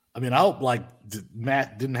I mean, I hope like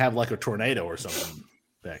Matt didn't have like a tornado or something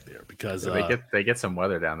back there because they get some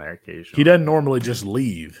weather down there occasionally. He doesn't normally just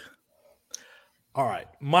leave. All right,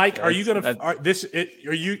 Mike, are you coming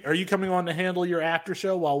on to handle your after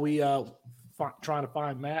show while we trying to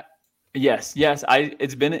find Matt? Yes.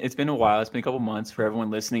 It's been a while. It's been a couple months for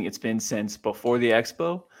everyone listening. It's been since before the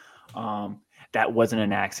expo. That wasn't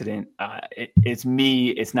an accident. It's me.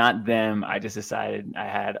 It's not them. I just decided I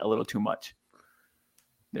had a little too much.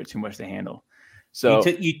 They're too much to handle. So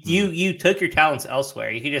you took your talents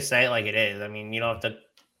elsewhere. You could just say it like it is. I mean, you don't have to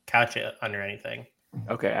couch it under anything.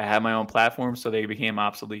 Okay, I have my own platform, so they became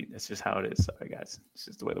obsolete. That's just how it is. Sorry, guys. It's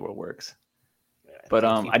just the way the world works. But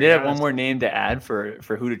I did have one more name to add for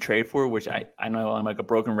who to trade for, which I know I'm like a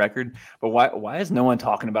broken record. But why is no one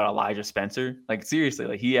talking about Elijah Spencer? Like seriously,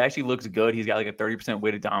 like he actually looks good. He's got like a 30%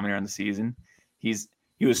 weighted dominator on the season. He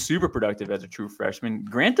was super productive as a true freshman.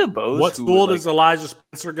 Grant DeBose. What school does Elijah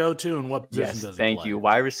Spencer go to, and what position does he play? Thank you.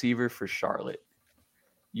 Wide receiver for Charlotte,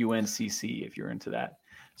 UNCC, if you're into that.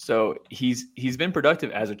 So he's been productive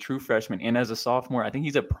as a true freshman and as a sophomore. I think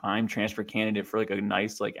he's a prime transfer candidate for like a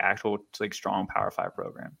nice, like actual, like strong Power 5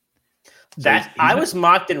 program. So I was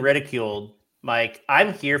mocked and ridiculed, Mike.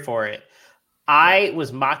 I'm here for it. I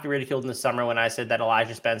was mocked and ridiculed in the summer when I said that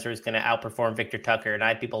Elijah Spencer is going to outperform Victor Tucker, and I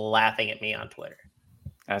had people laughing at me on Twitter.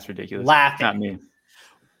 That's ridiculous. Laughing. Not me.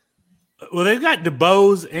 Well, they've got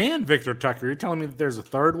DeBose and Victor Tucker. You're telling me that there's a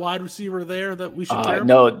third wide receiver there that we should care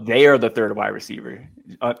No, about? they are the third wide receiver.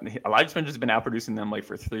 Elijah Spencer's been outproducing them like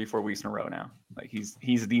for 3-4 weeks in a row now. Like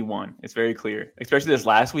he's the one. It's very clear. Especially this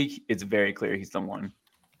last week, it's very clear he's the one.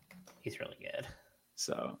 He's really good.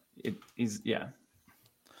 So he's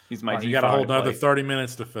my. You got a whole another 30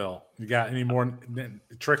 minutes to fill. You got any more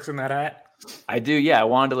tricks in that hat? I do, yeah. I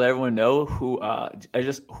wanted to let everyone know who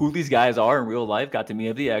these guys are in real life. Got to meet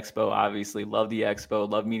at the expo, obviously. Love the expo.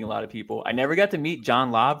 Love meeting a lot of people. I never got to meet John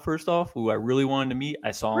Lobb, first off, who I really wanted to meet. I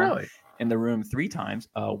saw him in the room 3 times.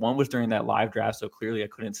 One was during that live draft, so clearly I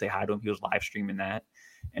couldn't say hi to him. He was live streaming that.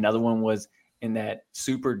 Another one was in that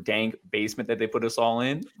super dank basement that they put us all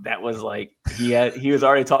in. That was like he was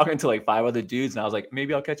already talking to like 5 other dudes, and I was like,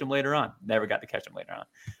 maybe I'll catch him later on. Never got to catch him later on.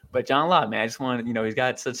 But John Lobb, man, I just wanted, he's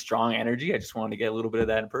got such strong energy. I just wanted to get a little bit of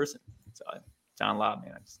that in person. So John Lobb,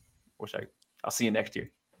 man, I just wish I'll see you next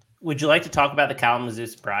year. Would you like to talk about the Kalamazoo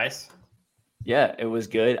surprise? Yeah, it was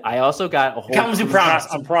good. I also got a whole Kalamazoo promise.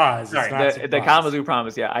 Surprise. Sorry, the Kalamazoo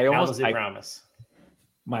promise. Yeah, Kalamazoo promise.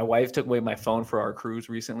 My wife took away my phone for our cruise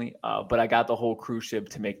recently, but I got the whole cruise ship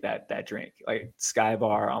to make that drink. Like Sky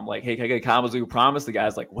Bar, I'm like, hey, can I get a Kalamazoo promise? The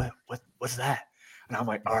guy's like, what's that? And I'm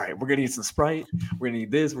like, all right, we're gonna need some Sprite, we're gonna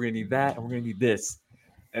need this, we're gonna need that, and we're gonna need this.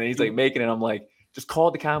 And he's like making it. I'm like, just call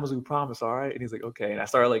it the Kalamazoo promise, all right? And he's like, okay. And I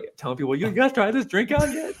started like telling people, you guys try this drink out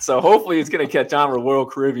yet? So hopefully it's gonna catch on with Royal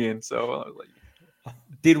Caribbean. So I was like,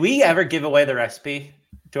 did we ever give away the recipe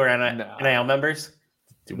to our NIL members?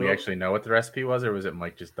 Did we actually know what the recipe was, or was it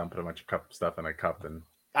Mike just dumping a bunch of stuff in a cup? And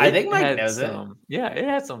I think Mike knows it. Yeah, it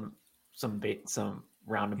had some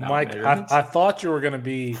roundabout. Mike, I thought you were going to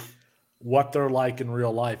be what they're like in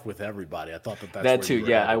real life with everybody. I thought that's that too.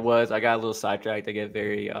 Yeah, I was. I got a little sidetracked. I get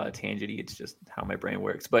very tangenty. It's just how my brain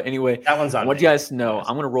works. But anyway, that one's on. I want you guys to know.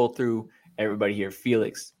 I'm going to roll through everybody here.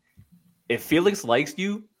 Felix, if Felix likes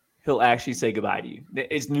you, he'll actually say goodbye to you.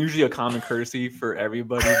 It's usually a common courtesy for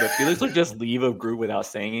everybody, but Felix will just leave a group without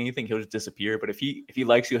saying anything. He'll just disappear. But if he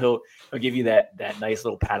likes you, he'll give you that nice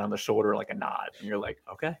little pat on the shoulder, like a nod, and you're like,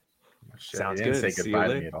 okay, sounds good. Say goodbye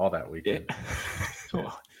to me at all that weekend.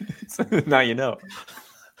 Yeah. Now you know.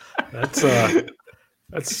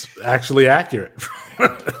 That's actually accurate.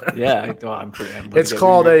 Yeah, it's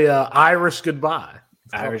called a Irish goodbye.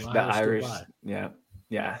 Irish. Goodbye.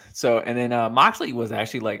 Yeah. So, and then Moxley was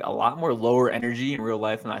actually like a lot more lower energy in real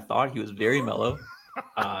life than I thought. He was very mellow.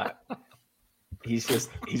 He's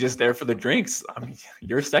just there for the drinks. I mean,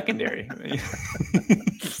 you're secondary.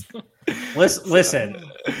 Listen,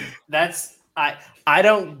 that's I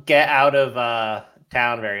don't get out of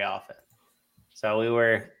town very often. So we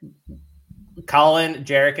were Colin,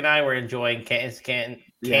 Jarek, and I were enjoying Canton's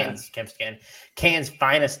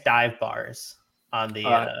finest dive bars on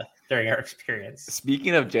the during our experience.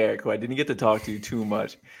 Speaking of Jarek, who I didn't get to talk to too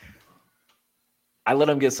much, I let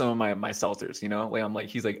him get some of my seltzers, like I'm like,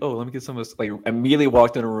 he's like, oh, let me get some of this. Like immediately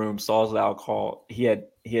walked in a room, saw his alcohol. He had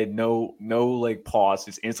no like pause.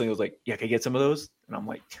 Just instantly was like, yeah, can I get some of those? And I'm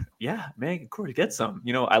like, yeah, man, of course, get some.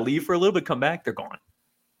 I leave for a little bit, come back, they're gone.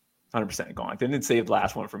 100% gone. They didn't save the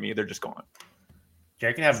last one for me. They're just gone.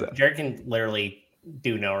 Jarek can literally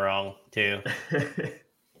do no wrong too.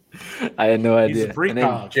 I had no idea. He's a freak.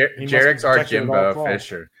 Jarek's our Jimbo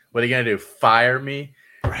Fisher. What are you gonna do? Fire me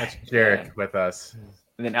That's Jarek with us.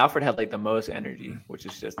 And then Alfred had like the most energy, which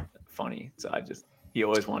is just funny. So he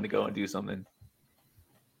always wanted to go and do something.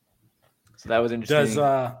 So that was interesting.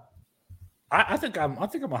 I think I'm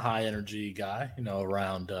a high energy guy,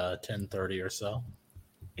 around 10:30 or so.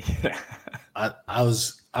 Yeah. I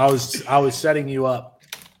was setting you up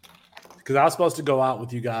because I was supposed to go out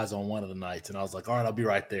with you guys on one of the nights, and I was like, all right, I'll be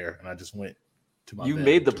right there. And I just went to my bed. You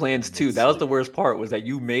made the plans too. That was the worst part, was that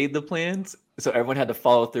you made the plans, so everyone had to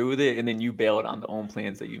follow through with it, and then you bailed on the own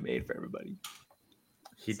plans that you made for everybody.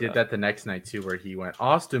 He did that the next night too, where he went,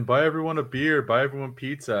 Austin, buy everyone a beer, buy everyone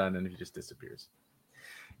pizza, and then he just disappears.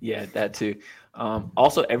 Yeah, that too.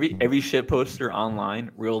 Also, every shit poster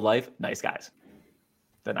online, real life, nice guys.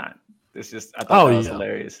 They're not. It's just, I thought that was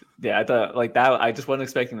hilarious. Yeah, I thought like that. I just wasn't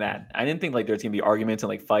expecting that. I didn't think like there's gonna be arguments and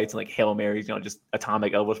like fights and like Hail Marys, just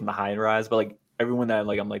atomic elbows from the high rise. But like everyone that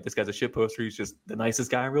I'm like, this guy's a shit poster. He's just the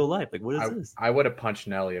nicest guy in real life. Like, what is this? I would have punched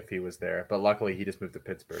Nelly if he was there, but luckily he just moved to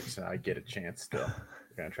Pittsburgh, so I get a chance still.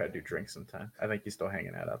 We're gonna try to do drinks sometime. I think he's still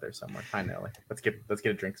hanging out there somewhere. Hi Nelly. Let's get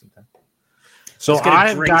a drink sometime. So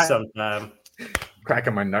I've got sometime.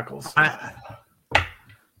 Cracking my knuckles.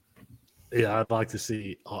 Yeah, I'd like to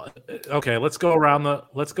see. Okay, let's go around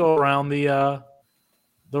the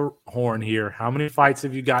horn here. How many fights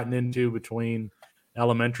have you gotten into between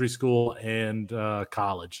elementary school and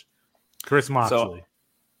college? Chris Moxley.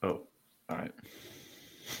 All right.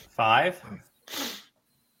 5.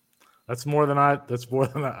 That's more than I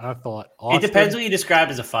thought. Austin, it depends what you describe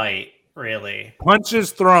as a fight, really.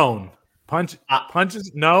 Punches thrown.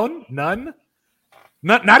 Punches known? None?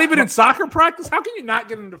 Not even in soccer practice? How can you not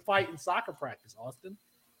get into a fight in soccer practice, Austin?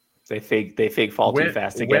 They fake fall too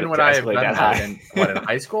fast to get when would I have done that? In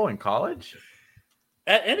high school and college?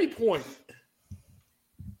 At any point.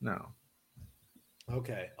 No.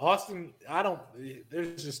 Okay. Austin,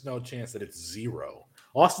 there's just no chance that it's 0.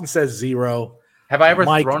 Austin says 0. Have I ever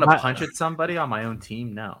thrown a punch at somebody on my own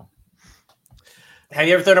team? No. Have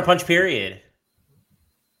you ever thrown a punch, period?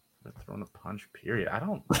 I've thrown a punch, period. I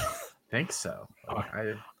don't think so. All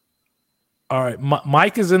right.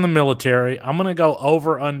 Mike is in the military. I'm going to go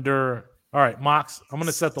over under. All right, Mox, I'm going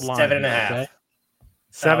to set the line. 7.5. Okay?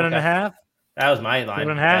 7.5? That was my line.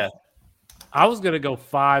 7.5? Yeah. I was going to go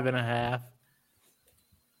 5.5.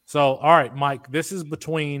 So, all right, Mike, this is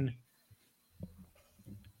between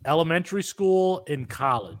elementary school and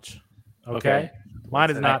college. Okay. Mine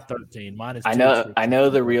is not 13. Mine is. I know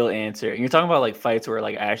the real answer. You're talking about like fights where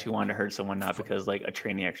like I actually wanted to hurt someone, not because like a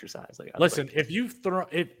training exercise. Like, listen, if you've thrown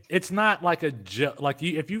it's not like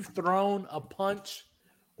if you've thrown a punch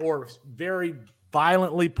or very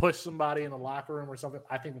violently pushed somebody in the locker room or something.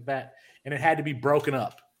 I think that and it had to be broken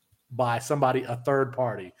up by somebody, a third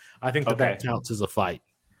party. I think that counts as a fight.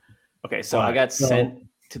 Okay, so I got sent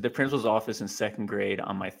to the principal's office in 2nd grade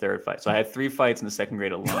on my 3rd fight. So I had 3 fights in the 2nd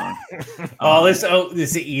grade alone.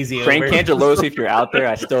 This is easy. Frank Cangelosi, if you're out there,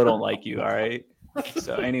 I still don't like you. All right.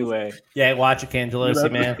 So anyway, yeah, watch it, Cangelosi,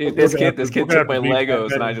 man. This kid took my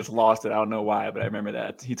Legos and I just lost it. I don't know why, but I remember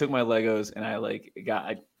that he took my Legos and I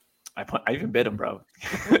even bit him, bro.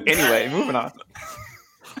 Anyway, moving on.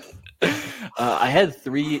 I had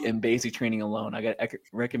 3 in basic training alone. I got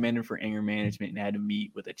recommended for anger management and had to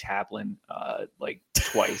meet with a chaplain like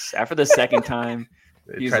twice. After the 2nd time,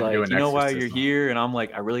 he's like, you know why you're here? And I'm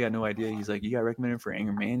like, I really got no idea. He's like, you got recommended for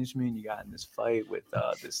anger management. You got in this fight with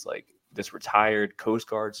this retired Coast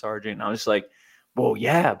Guard sergeant. And I was just like, well,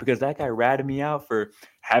 yeah, because that guy ratted me out for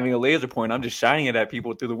having a laser point. I'm just shining it at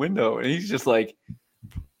people through the window. And he's just like,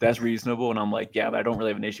 that's reasonable. And I'm like, yeah, but I don't really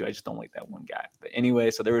have an issue. I just don't like that one guy. But anyway,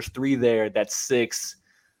 so there was 3 there. That's 6.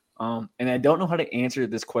 And I don't know how to answer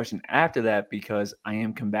this question after that because I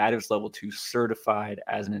am combatives level 2 certified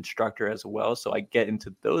as an instructor as well. So I get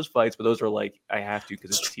into those fights, but those are like, I have to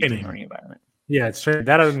because it's a teaching learning environment. Yeah, it's training.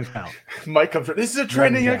 That doesn't count. Mike comes. This is a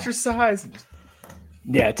training exercise.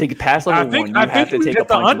 Yeah, take pass level 1. You have to take a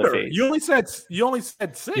punch in the face. You only said 6. You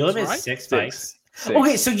only right? 6 fights. 6.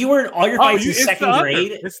 Okay, so you were in all your fights in 2nd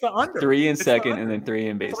grade. It's the under. 3 in 2nd, and then 3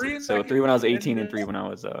 in basic. So 3 when I was 18, and 3 when I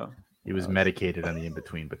was. He was medicated on the in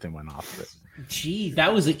between, but then went off of it. Gee,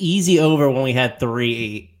 that was an easy over when we had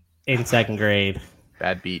 3 in 2nd grade.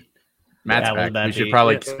 Bad beat. Matt's back. We should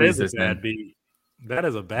probably squeeze this in. Beat. That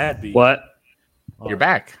is a bad beat. What? You're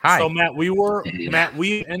back. Hi. So Matt,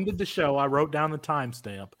 we ended the show. I wrote down the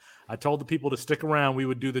timestamp. I told the people to stick around. We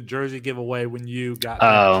would do the jersey giveaway when you got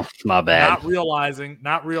back. My bad.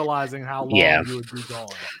 Not realizing how long you would be gone.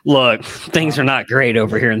 Look, things are not great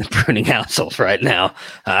over here in the pruning household right now.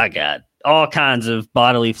 I got all kinds of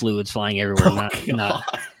bodily fluids flying everywhere. It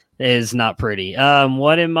is not pretty.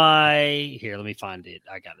 What am I here? Let me find it.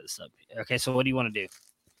 I got this up. Okay, so what do you want to do?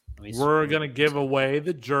 we're going to give away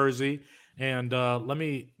the jersey. And let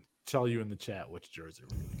me tell you in the chat which jersey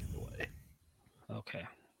we're going to give away. Okay,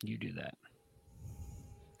 you do that.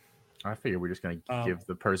 I figure we're just going to give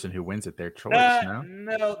the person who wins it their choice.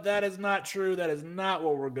 No, that is not true. That is not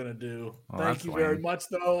what we're going to do. Well, Thank you very much,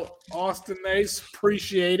 though, Austin Mace.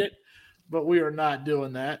 Appreciate it. But we are not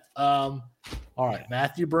doing that. All right,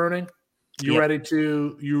 Matthew Bruning, you ready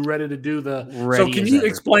to do the? So can you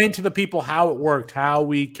explain to the people how it worked, how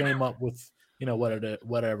we came up with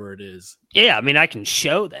whatever it is? Yeah, I mean I can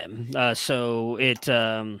show them. So it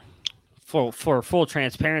for full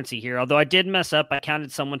transparency here, although I did mess up, I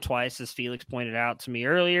counted someone twice, as Felix pointed out to me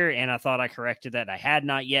earlier, and I thought I corrected that. I had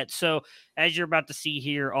not yet. So as you're about to see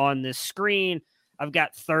here on this screen, I've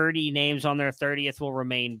got 30 names on there. 30th will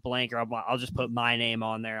remain blank, or I'll just put my name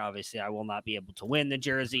on there. Obviously, I will not be able to win the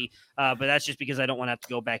jersey, but that's just because I don't want to have to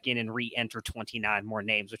go back in and re-enter 29 more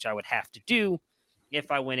names, which I would have to do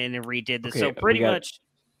if I went in and redid this. Okay, so pretty much.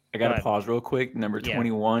 I got to pause real quick. Number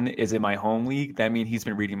 21 is in my home league. That means he's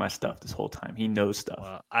been reading my stuff this whole time. He knows stuff.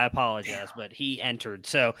 Well, I apologize, but he entered.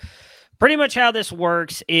 So pretty much how this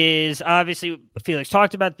works is obviously Felix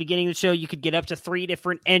talked about at the beginning of the show. You could get up to 3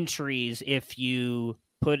 different entries if you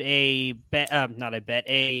put a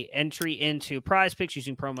entry into Prize Picks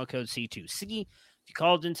using promo code C2C. If you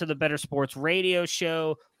called into the Better Sports radio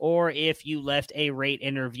show, or if you left a rate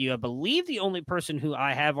interview. I believe the only person who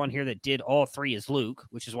I have on here that did all 3 is Luke,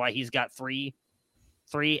 which is why he's got three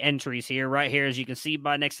entries here. Right here, as you can see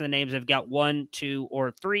by next to the names, they've got 1, 2,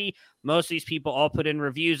 or 3. Most of these people all put in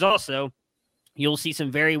reviews also. You'll see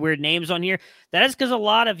some very weird names on here. That is because a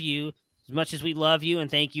lot of you, as much as we love you and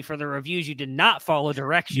thank you for the reviews, you did not follow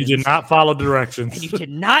directions. You did not follow directions. And you did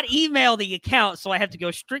not email the account, so I have to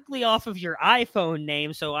go strictly off of your iPhone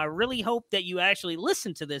name. So I really hope that you actually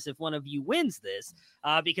listen to this if one of you wins this,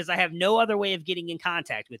 because I have no other way of getting in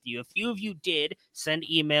contact with you. A few of you did send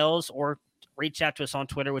emails or reach out to us on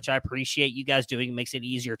Twitter, which I appreciate you guys doing. It makes it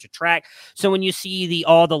easier to track. So when you see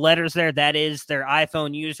all the letters there, that is their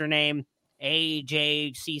iPhone username,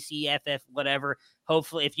 AJCCFF, whatever.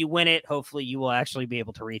 Hopefully, if you win it, hopefully you will actually be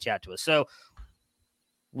able to reach out to us. So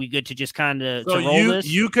we good to just kind of roll this?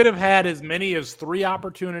 You could have had as many as 3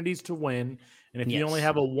 opportunities to win. And if you only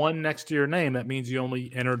have a 1 next to your name, that means you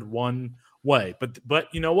only entered one way. But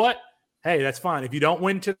you know what? Hey, that's fine. If you don't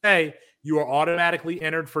win today, you are automatically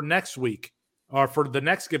entered for next week or for the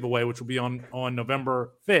next giveaway, which will be on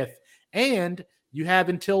November 5th. And you have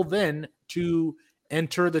until then to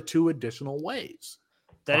enter the 2 additional ways.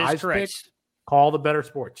 That is correct. Pick, call the Better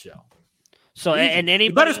Sports Show. So, and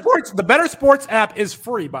anybody, the Better Sports app is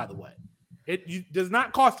free, by the way. It does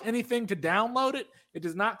not cost anything to download it. It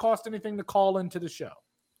does not cost anything to call into the show.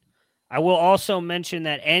 I will also mention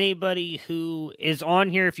that anybody who is on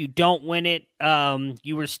here, if you don't win it,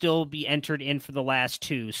 you will still be entered in for the last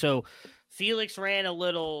 2. So Felix ran a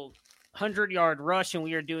little 100-yard rush, and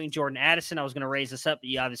we are doing Jordan Addison. I was going to raise this up, but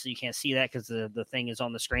you can't see that because the thing is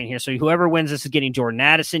on the screen here. So whoever wins this is getting Jordan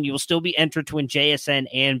Addison. You will still be entered to win JSN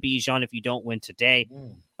and Bijan if you don't win today.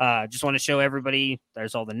 Just want to show everybody.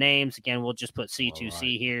 There's all the names. Again, we'll just put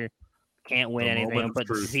C2C here. Can't win anything. I'll put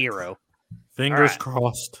 0. Fingers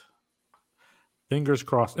crossed. Fingers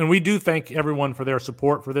crossed. And we do thank everyone for their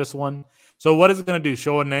support for this one. So what is it going to do?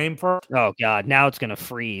 Show a name first? Oh, God. Now it's going to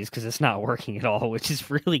freeze because it's not working at all, which is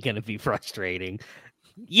really going to be frustrating.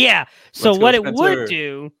 Yeah. So what it would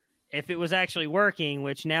do if it was actually working,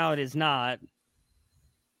 which now it is not.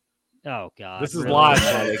 Oh, God. This is live.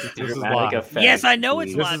 This is live. Yes, I know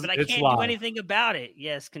it's live, but I can't do anything about it.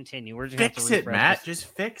 Yes, continue. We're just fix it, Matt. Just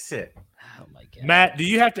fix it. Oh, my God. Matt, do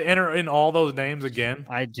you have to enter in all those names again?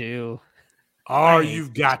 I do. Oh,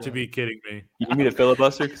 you've got to be kidding me. You need me to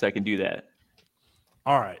filibuster? Because I can do that.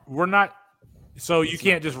 All right. We're not. So you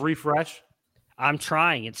can't just refresh? I'm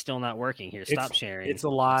trying. It's still not working here. Stop sharing. It's a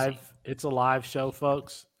live show,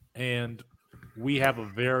 folks. And we have a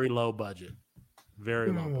very low budget.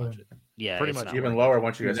 Very low budget. Yeah. Pretty much even lower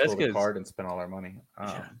once you guys pull the card and spend all our money.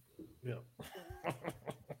 Yeah.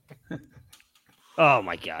 Oh,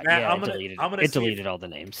 my God. Matt, yeah, it deleted all the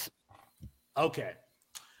names. Okay.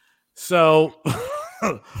 So,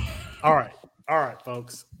 all right,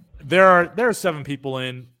 folks. There are 7 people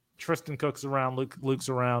in. Tristan Cook's around. Luke's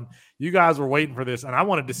around. You guys were waiting for this, and I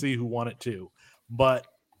wanted to see who won it too. But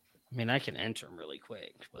I mean, I can enter them really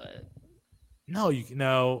quick, but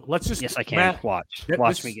no, let's just. Yes, I can. Matt, watch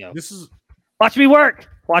me go. Watch me work.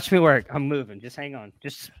 Watch me work. I'm moving. Just hang on.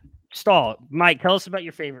 Just stall. Mike, tell us about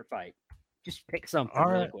your favorite fight. Just pick something. All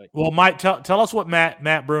right. Really quick. Well, Mike, tell us what Matt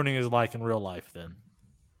Bruning is like in real life, then.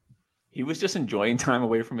 He was just enjoying time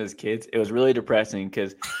away from his kids. It was really depressing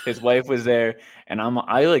because his wife was there, and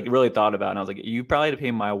I like really thought about it. And I was like, you probably had to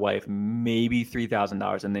pay my wife maybe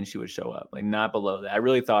 $3,000, and then she would show up, like not below that. I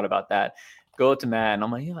really thought about that. Go up to Matt, and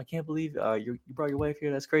I'm like, I can't believe you brought your wife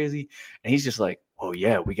here. That's crazy. And he's just like, oh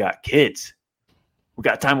yeah, we got kids. We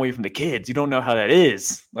got time away from the kids. You don't know how that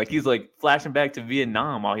is. Like he's like flashing back to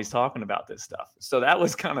Vietnam while he's talking about this stuff. So that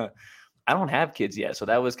was kind of, I don't have kids yet, so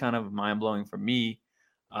that was kind of mind blowing for me.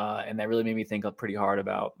 And that really made me think pretty hard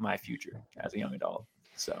about my future as a young adult.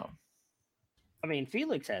 So, I mean,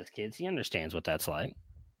 Felix has kids. He understands what that's like.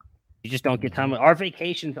 You just don't get time. Our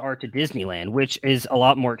vacations are to Disneyland, which is a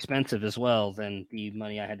lot more expensive as well than the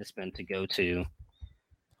money I had to spend to go to.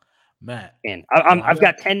 Matt. And I've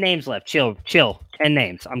got 10 names left. Chill. 10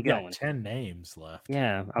 names. I'm going. 10 names left.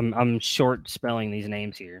 Yeah, I'm short spelling these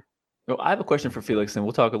names here. Well, I have a question for Felix, and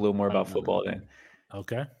we'll talk a little more about football then.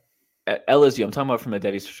 Okay. At LSU, I'm talking about from a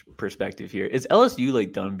Devi's perspective here. Is LSU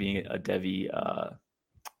like done being a Devi,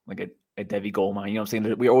 like a Devi gold mine? You know what I'm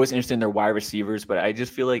saying? We're always interested in their wide receivers, but I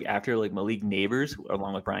just feel like after like Malik Neighbors,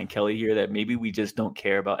 along with Brian Kelly here, that maybe we just don't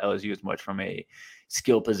care about LSU as much from a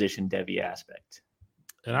skill position Devi aspect.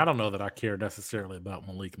 And I don't know that I care necessarily about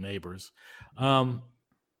Malik Neighbors.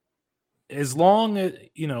 As long as,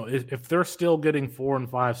 if they're still getting 4 and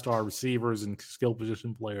 5 star receivers and skill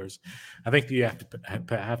position players, I think you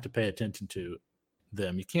have to pay attention to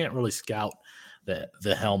them. You can't really scout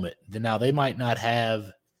the helmet. Now, they might not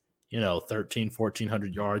have,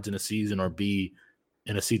 1,400 yards in a season or be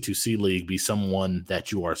in a C2C league, be someone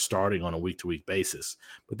that you are starting on a week-to-week basis.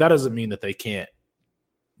 But that doesn't mean that they can't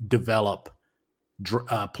develop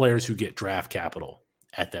players who get draft capital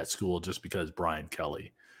at that school just because Brian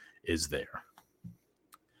Kelly is there.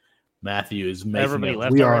 Matthew is making everybody it.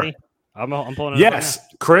 left We already. I'm pulling it. Yes, up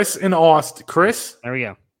right Chris and Austin. Chris there we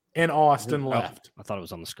go. and Austin left. I thought it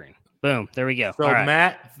was on the screen. Boom. There we go. So All right.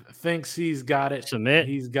 Matt thinks he's got it. Submit.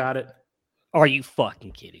 He's got it. Are you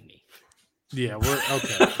fucking kidding me? Yeah, we're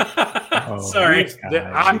okay. Sorry.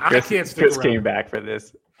 I can't stick Chris around. came back for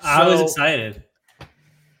this. I was excited.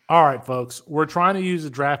 All right, folks. We're trying to use the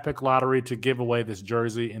draft pick lottery to give away this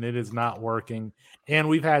jersey, and it is not working. And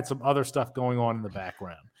we've had some other stuff going on in the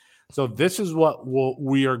background. So this is what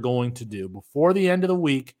we are going to do. Before the end of the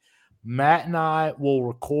week, Matt and I will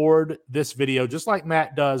record this video just like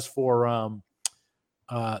Matt does for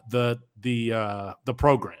the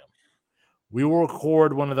program. We will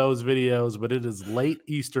record one of those videos, but it is late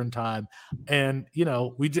Eastern time, and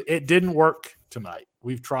it didn't work tonight.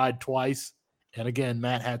 We've tried twice, and again,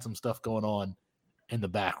 Matt had some stuff going on in the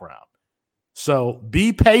background. So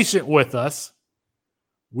be patient with us.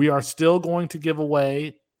 We are still going to give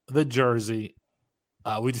away the jersey.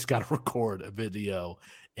 We just got to record a video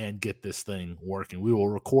and get this thing working. We will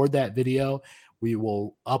record that video. We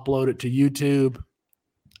will upload it to YouTube,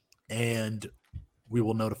 and we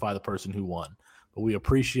will notify the person who won. But we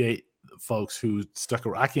appreciate folks who stuck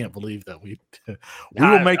around. I can't believe that we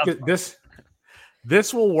will make this.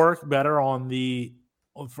 This will work better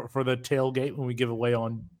for the tailgate when we give away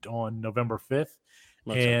on November 5th.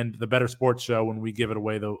 And the Better Sports Show when we give it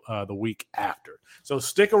away the week after. So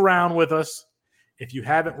stick around with us. If you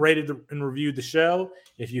haven't rated and reviewed the show,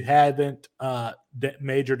 if you haven't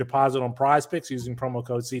made your deposit on Prize Picks using promo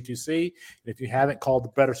code C2C, and if you haven't called the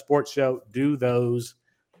Better Sports Show, do those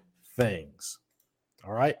things.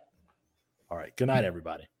 All right? All right. Good night,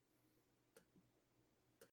 everybody.